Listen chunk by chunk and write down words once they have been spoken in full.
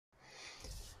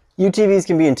UTVs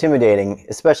can be intimidating,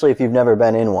 especially if you've never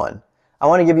been in one. I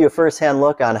want to give you a first-hand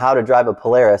look on how to drive a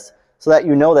Polaris so that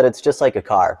you know that it's just like a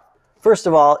car. First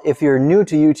of all, if you're new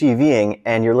to UTVing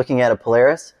and you're looking at a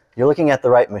Polaris, you're looking at the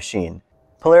right machine.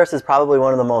 Polaris is probably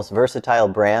one of the most versatile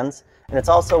brands, and it's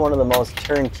also one of the most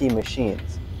turnkey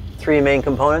machines. Three main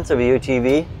components of a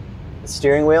UTV: the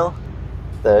steering wheel,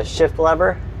 the shift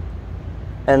lever,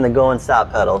 and the go and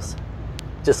stop pedals,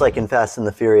 just like in Fast and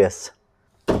the Furious.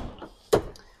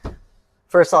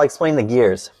 First, I'll explain the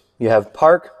gears. You have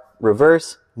park,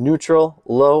 reverse, neutral,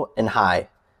 low, and high.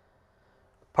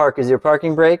 Park is your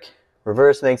parking brake,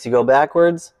 reverse makes you go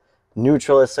backwards,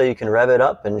 neutral is so you can rev it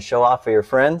up and show off for your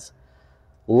friends.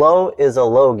 Low is a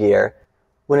low gear.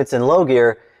 When it's in low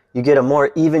gear, you get a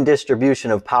more even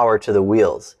distribution of power to the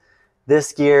wheels.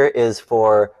 This gear is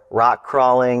for rock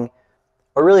crawling,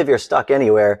 or really if you're stuck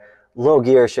anywhere, low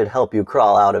gear should help you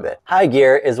crawl out of it. High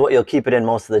gear is what you'll keep it in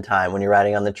most of the time when you're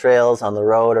riding on the trails, on the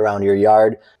road, around your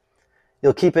yard.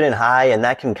 You'll keep it in high, and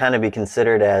that can kind of be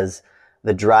considered as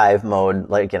the drive mode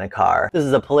like in a car. This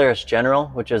is a Polaris General,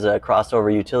 which is a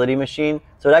crossover utility machine.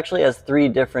 So it actually has three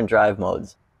different drive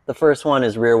modes. The first one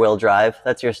is rear wheel drive.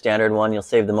 That's your standard one. You'll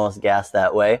save the most gas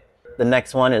that way. The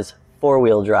next one is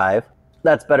four-wheel drive.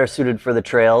 That's better suited for the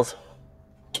trails.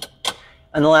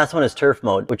 And the last one is turf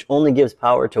mode, which only gives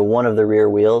power to one of the rear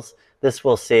wheels. This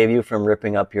will save you from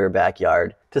ripping up your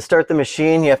backyard. To start the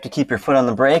machine, you have to keep your foot on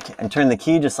the brake and turn the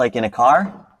key just like in a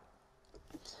car.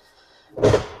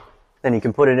 Then you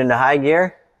can put it into high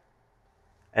gear,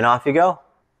 and off you go.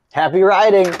 Happy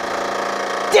riding!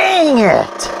 Dang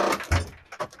it!